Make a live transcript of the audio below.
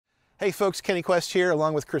Hey folks, Kenny Quest here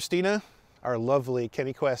along with Christina, our lovely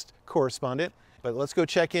Kenny Quest correspondent. But let's go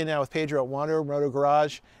check in now with Pedro at Wander Moto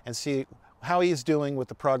Garage and see how he's doing with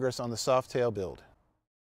the progress on the Softail build.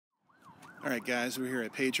 All right guys, we're here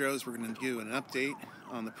at Pedro's. We're going to do an update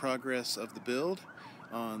on the progress of the build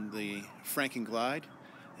on the Franken Glide,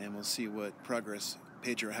 and we'll see what progress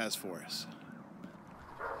Pedro has for us.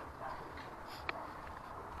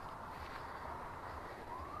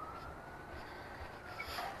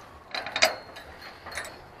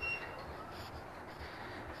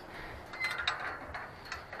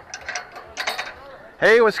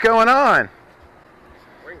 Hey, what's going on?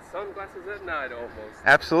 Wearing sunglasses at night almost.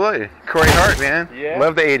 Absolutely. Corey Hart, man. Yeah.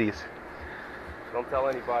 Love the 80s. Don't tell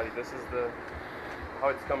anybody. This is how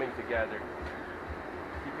it's coming together.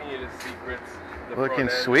 Keeping it as secrets. Looking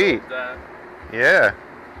sweet. Yeah.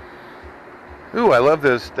 Ooh, I love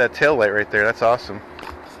that tail light right there. That's awesome.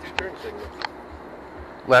 It's two turn signals.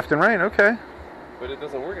 Left and right, okay. But it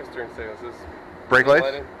doesn't work as turn signals. It's brake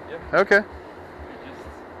lights? Yeah. Okay.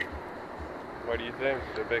 What do you think?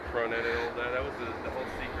 The big front end and all that. That was the whole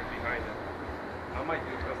secret behind it. I might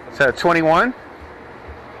do a custom. Is that a 21?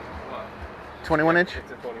 What? 21 inch?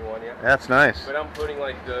 It's a 21, yeah. That's nice. But I'm putting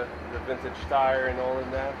like the vintage tire and all in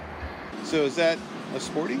that. So is that a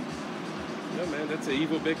sporty? No man, that's an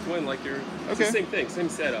Evo Big Twin. Like it's the same thing, same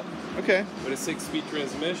setup. Okay. With a 6-speed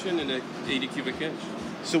transmission and a 80 cubic inch.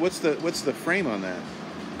 So what's the frame on that?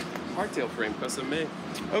 Hardtail frame, custom made.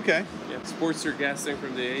 Okay. Yeah, Sportster gas tank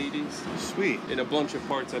from the 80s. Sweet. And a bunch of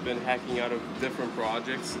parts I've been hacking out of different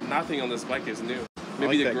projects. Nothing on this bike is new. I Maybe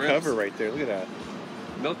like the that grips. cover right there. Look at that.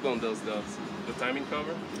 Milkbone does those. The timing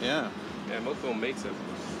cover. Yeah. Yeah, Milkbone makes it.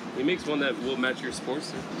 He makes one that will match your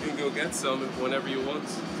Sportster. You can go get some whenever you want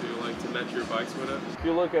to match your bikes with it. If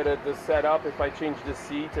you look at it, the setup, if I change the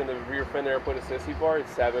seat and the rear fender and put a sissy bar,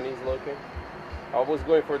 it's 70s looking. I was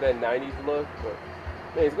going for that 90s look, but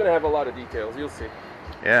yeah, he's gonna have a lot of details. You'll see.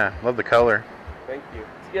 Yeah, love the color. Thank you.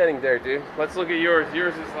 It's getting there, dude. Let's look at yours.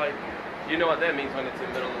 Yours is like, you know what that means when it's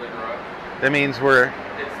in the middle of the garage. That means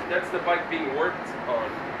that's the bike being worked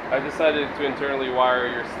on. I decided to internally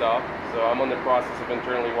wire your stuff, so I'm on the process of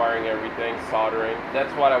internally wiring everything, soldering.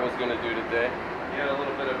 That's what I was gonna do today. You had a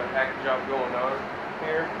little bit of a hack job going on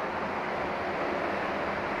here.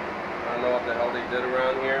 I don't know what the hell they did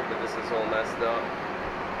around here, but this is all messed up.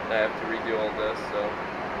 I have to redo all this, so.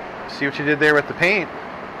 See what you did there with the paint.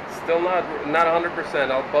 Still not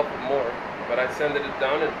 100%. I'll buff it more, but I sanded it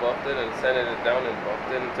down and buffed it, and sanded it down and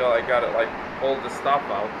buffed it until I got it like pulled the stop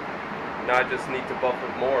out. Now I just need to buff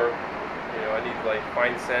it more. You know, I need to like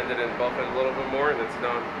fine sand it and buff it a little bit more, and it's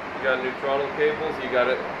done. You got new throttle cables. You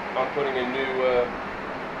got it. I'm putting a new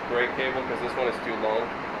brake cable because this one is too long.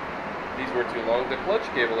 These were too long. The clutch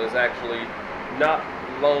cable is actually not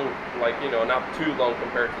long, like, you know, not too long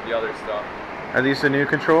compared to the other stuff. Are these the new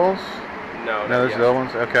controls? No, no, those are the old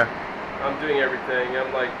ones? Okay. I'm doing everything.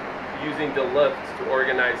 I'm like using the lift to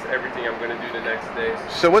organize everything I'm going to do the next day.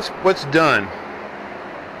 So what's done?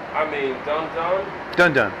 I mean, done?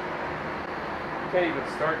 Done. You can't even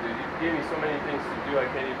start, dude. You gave me so many things to do, I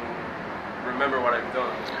can't even remember what I've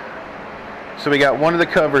done. So we got one of the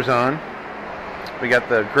covers on. We got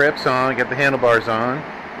the grips on. We got the handlebars on.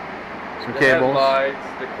 Some cables. The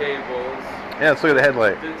headlights, the cables. Yeah, let's look at the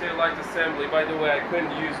headlight. The tail light assembly. By the way, I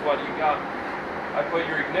couldn't use what you got. I put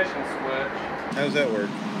your ignition switch. How does that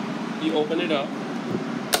work? You open it up,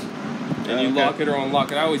 and you lock it or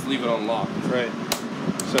unlock it. I always leave it unlocked. Right.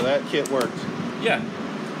 So that kit worked. Yeah.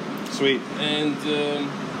 Sweet. And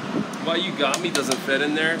what you got me doesn't fit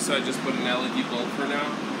in there, so I just put an LED bulb for now.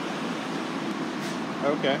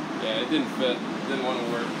 Okay. Yeah, it didn't fit. Didn't want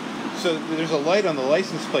to work. So there's a light on the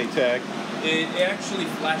license plate tag. It actually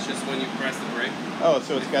flashes when you press the brake. Oh,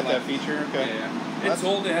 so it's got that feature? Okay. Yeah. It's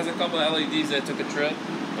old. It has a couple of LEDs that took a trip.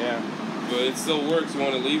 Yeah. But it still works. You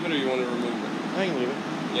want to leave it or you want to remove it? I can leave it.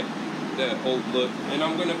 Yeah. That old look. And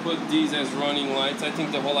I'm going to put these as running lights. I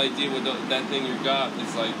think the whole idea with that thing you got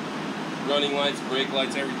is like running lights, brake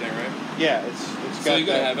lights, everything, right? Yeah, it's got so you're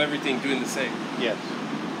going to have everything doing the same. Yes.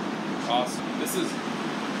 Awesome. This is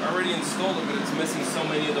already installed it, but it's missing so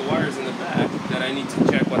many of the wires in the back that I need to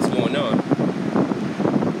check what's going on.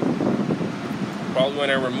 Probably when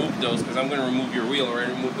I remove those, because I'm going to remove your wheel or I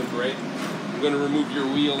remove the brake. I'm going to remove your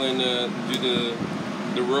wheel and do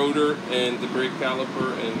the rotor and the brake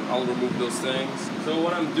caliper, and I'll remove those things. So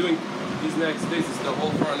what I'm doing these next days is the whole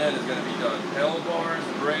front end is going to be done. Handlebars,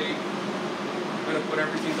 brake. I'm going to put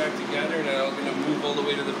everything back together, and then I'm going to move all the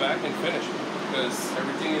way to the back and finish it. Because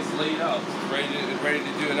everything is laid out, ready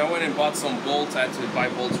to do. And I went and bought some bolts. I had to buy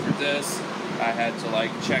bolts for this. I had to like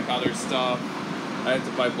check other stuff. I have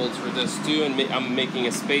to buy bolts for this too, and I'm making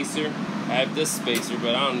a spacer. I have this spacer,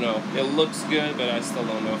 but I don't know. It looks good, but I still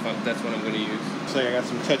don't know if that's what I'm going to use. So I got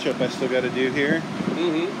some touch-up I still got to do here.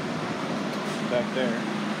 Back there.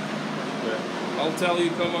 Yeah. I'll tell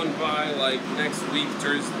you, come on by like next week,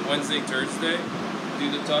 Wednesday, Thursday.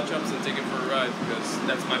 Do the touch-ups and take it for a ride, because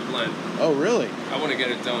that's my plan. Oh, really? I want to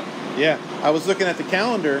get it done. Yeah. I was looking at the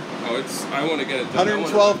calendar. Oh, I want to get it done.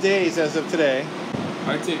 112 days as of today.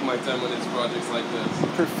 I take my time when it's projects like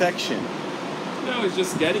this. Perfection. No, it's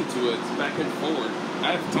just getting to it, back and forward.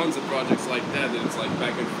 I have tons of projects like that it's like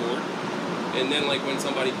back and forward. And then like when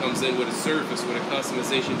somebody comes in with a surface, with a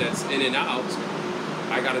customization that's in and out,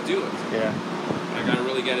 I gotta do it. Yeah. I gotta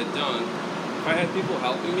really get it done. If I had people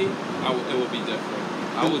helping me, it would be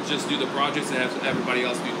different. I would just do the projects and have everybody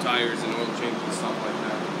else do tires and oil changes and stuff like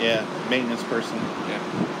that. Yeah, maintenance person.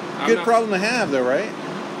 Yeah. Good problem to have though, right?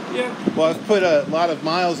 Yeah. Well, I've put a lot of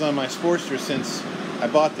miles on my Sportster since I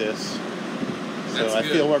bought this. So I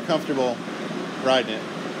feel more comfortable riding it.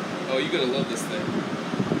 Oh, you're going to love this thing.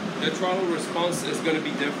 The throttle response is going to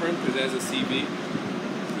be different because it has a CV.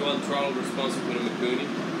 If you want throttle response, you put a Mikuni.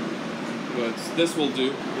 But this will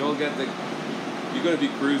do. You're going to be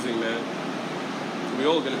cruising, man. We're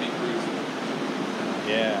all going to be cruising.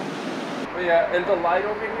 Yeah. But yeah, and the light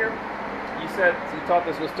over here, you thought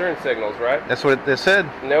this was turn signals, right? That's what they said.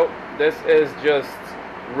 Nope. This is just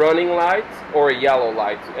running light or a yellow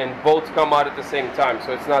light, and both come out at the same time,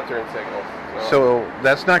 so it's not turn signals. So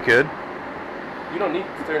that's not good. You don't need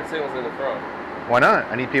turn signals in the front. Why not?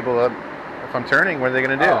 I need people to, if I'm turning, what are they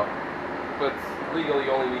going to do? Oh, but legally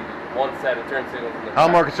you only need one set of turn signals in the front.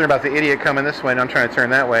 I'm more concerned about the idiot coming this way and I'm trying to turn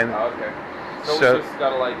that way. Oh, okay. So we just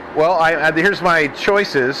gotta like... Well, here's my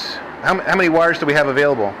choices. How many wires do we have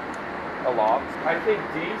available? A lot. I think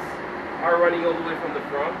these are running all the way from the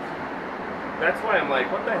front. That's why I'm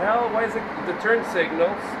like, what the hell? Why is it the turn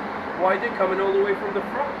signals? Why are they coming all the way from the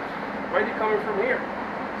front? Why are they coming from here?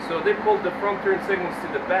 So they pulled the front turn signals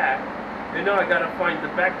to the back, and now I gotta find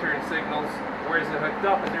the back turn signals. Where is it hooked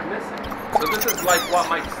up? And they're missing. So this is like what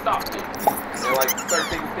might stop me. They like start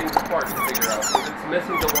taking things apart to figure out. If it's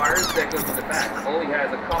missing the wires that goes to the back, it only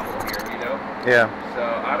has a couple here, you know? Yeah. So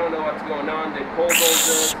I don't know what's going on. They pulled all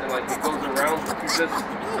this, and like it goes around through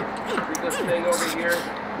this thing over here.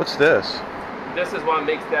 What's this? This is what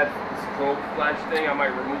makes that strobe flash thing. I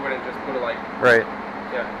might remove it and just put it like... Right.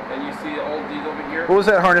 Yeah, and you see all these over here? What was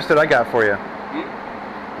that harness that I got for you?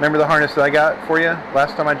 Remember the harness that I got for you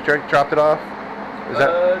last time I dropped it off? Is that...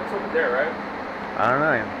 It's over there, right? I don't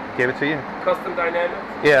know. I gave it to you. Custom Dynamics?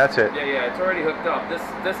 Yeah, that's it. Yeah, it's already hooked up.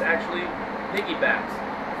 This actually piggybacks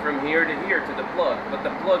from here to here to the plug. But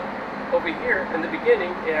the plug over here, in the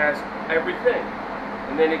beginning, it has everything.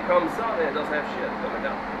 And then it comes up and it doesn't have shit coming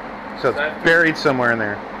down. So it's buried somewhere in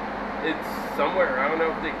there. It's somewhere. I don't know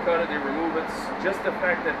if they cut it, they remove it. It's just the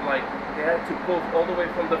fact that like they had to pull all the way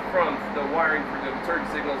from the front the wiring for the turn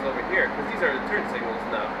signals over here, because these are the turn signals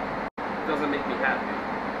now. It doesn't make me happy.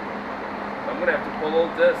 So I'm gonna have to pull all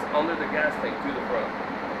this under the gas tank to the front.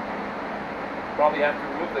 Probably have to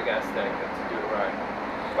remove the gas tank to do it right.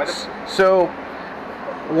 So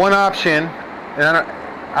one option, and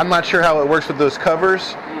I'm not sure how it works with those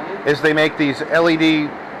covers, is they make these LED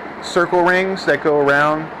circle rings that go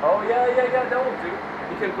around. Oh yeah, that will do.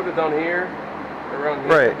 You can put it down here, around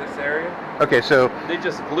here, in this area. Okay, so they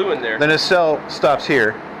just glue in there. Then the cell stops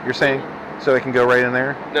here, you're saying? So it can go right in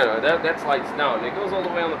there? No, that's lights down. It goes all the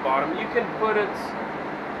way on the bottom. You can put it,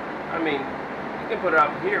 I mean, you can put it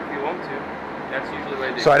up here if you want to. That's usually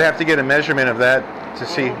where they... So I'd have to get a measurement of that to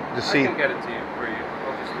see. I can get it to you for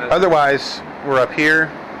you. Otherwise, we're up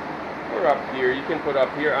here. We're up here. You can put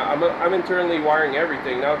up here. I'm internally wiring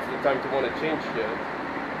everything. Now it's the time to want to change shit.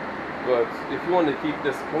 But if you want to keep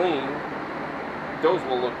this clean, those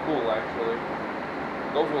will look cool actually.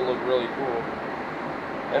 Those will look really cool.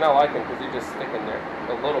 And I like them because they just stick in there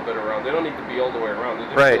a little bit around. They don't need to be all the way around. They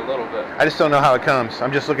just a little bit. I just don't know how it comes.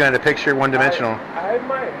 I'm just looking at a picture, one-dimensional. I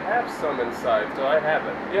might have some inside, so I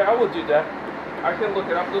haven't. Yeah, I will do that. I can look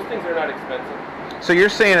it up. Those things are not expensive. So you're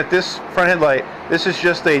saying that this front headlight, this is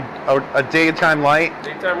just a daytime light?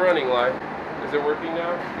 Daytime running light. Is it working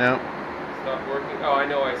now? No. Stop working? Oh, I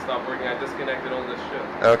know I stopped working. I disconnected all this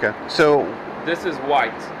shit. Okay. So this is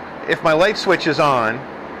white. If my light switch is on,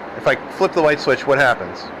 if I flip the light switch, what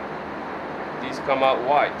happens? These come out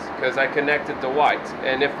white because I connected the white.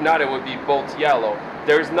 And if not, it would be both yellow.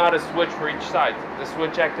 There's not a switch for each side. The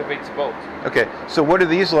switch activates both. Okay. So what are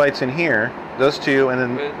these lights in here? Those two, and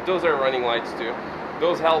then... Those are running lights too.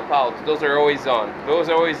 Those help out. Those are always on. Those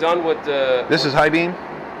are always on with the... This is high beam?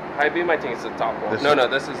 High beam, I think it's the top one. No,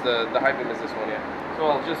 this is the high beam is this one, yeah. So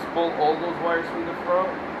I'll just pull all those wires from the front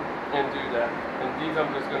and do that. And these I'm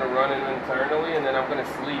just going to run in internally, and then I'm going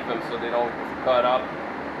to sleeve them so they don't cut up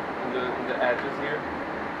in the edges here.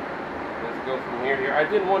 Let's go from here to here. I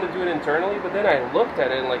didn't want to do it internally, but then I looked at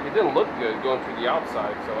it and like it didn't look good going through the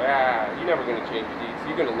outside. So you're never going to change these.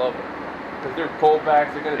 You're going to love them. Because they're cold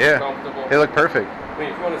backs, they're going to be comfortable. They look perfect. I mean,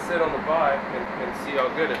 if you want to sit on the bike and see how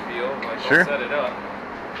good it feels, like sure. I'll set it up.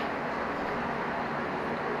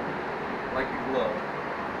 Like a glove.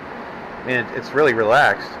 I mean, it's really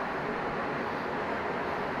relaxed.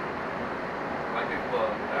 Like a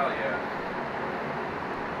glove. Hell yeah.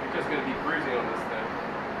 You're just going to be cruising on this thing.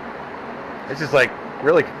 It's just like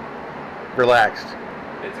really relaxed.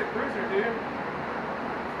 It's a cruiser, dude.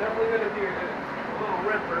 It's definitely going to be a little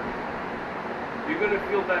ripper. You're going to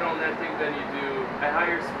feel that on that thing than you do at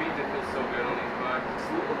higher speeds. It feels so good on these bikes.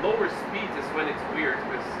 Lower speeds is when it's weird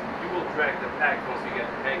because you will drag the pack once you get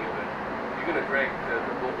the hang of it. You're going to drag the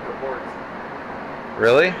boards.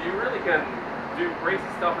 Really? You really can do crazy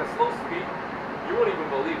stuff at slow speed. You won't even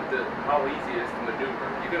believe how easy it is to maneuver.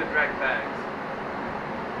 You're going to drag bags.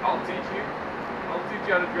 I'll teach you. I'll teach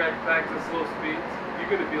you how to drag bags at slow speeds. You're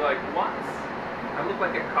going to be like, what? I look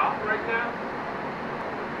like a cop right now?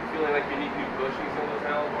 Feeling like you need new bushings on those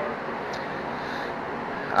handlebars?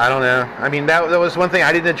 I don't know. I mean, that was one thing.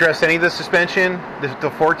 I didn't address any of the suspension, the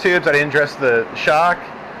fork tubes. I didn't address the shock.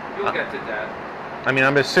 You'll get to that. I mean,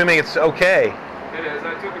 I'm assuming it's okay. It is.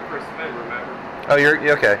 I took it for a spin, remember? Oh, you're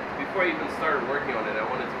okay. Before I even started working on it, I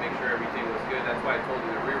wanted to make sure everything was good. That's why I told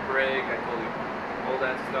you the rear brake. I told you all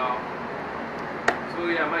that stuff. So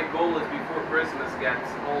yeah, my goal is before Christmas get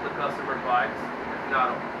all the customer bikes, if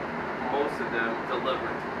not most of them,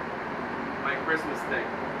 delivered. My Christmas thing.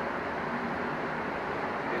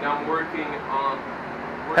 And I'm working on...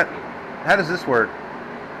 How does this work?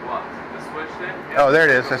 What? The switch thing? Yeah, oh, there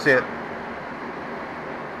it is. I see it.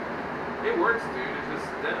 It works, dude. It's just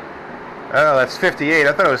dim. Oh, that's 58.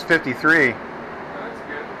 I thought it was 53. That's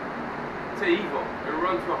good. It's evil. It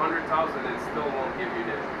runs to 100,000 and it still won't give you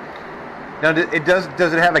this. Now,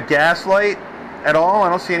 does it have a gas light at all? I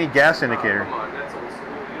don't see any gas indicator. Come on, that's old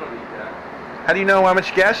school. You don't need that. How do you know how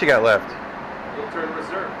much gas you got left? You'll turn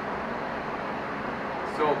reserve.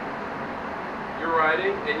 So, you're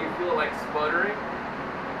riding and you feel like sputtering.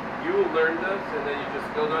 You will learn this and then you just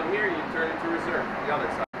go down here and you turn into reserve, the other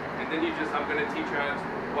side. And then you just, I'm going to teach you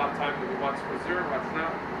what time, what's reserve, what's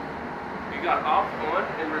not. You got off, on,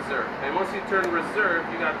 and reserve. And once you turn reserve,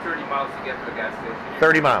 you got 30 miles to get to a gas station.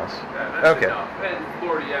 30 miles. That's okay. enough. And in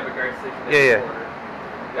Florida, you have a gas station at the corner.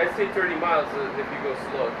 I say 30 miles if you go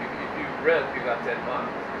slow. If you rev, you got 10 miles.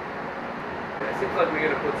 It seems like we're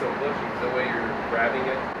going to put some bushings the way you're grabbing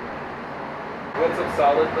it. You want some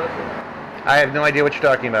solid bushing? I have no idea what you're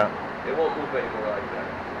talking about. It won't move anymore like that.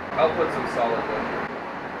 I'll put some solid bushing.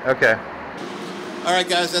 Okay. All right,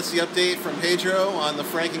 guys, that's the update from Pedro on the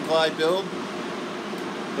Frank and Clyde build.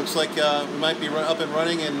 Looks like we might be up and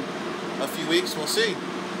running in a few weeks. We'll see.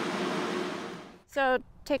 So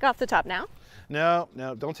take off the top now? No,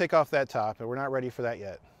 don't take off that top. We're not ready for that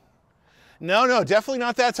yet. No, definitely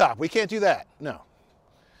not that top. We can't do that. No.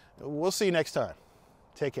 We'll see you next time.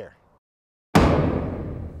 Take care.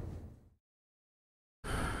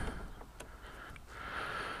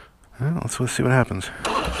 Well, let's see what happens.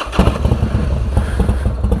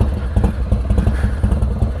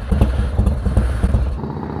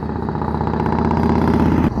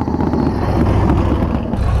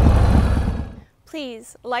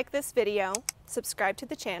 Please like this video, subscribe to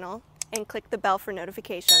the channel, and click the bell for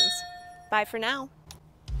notifications. Bye for now.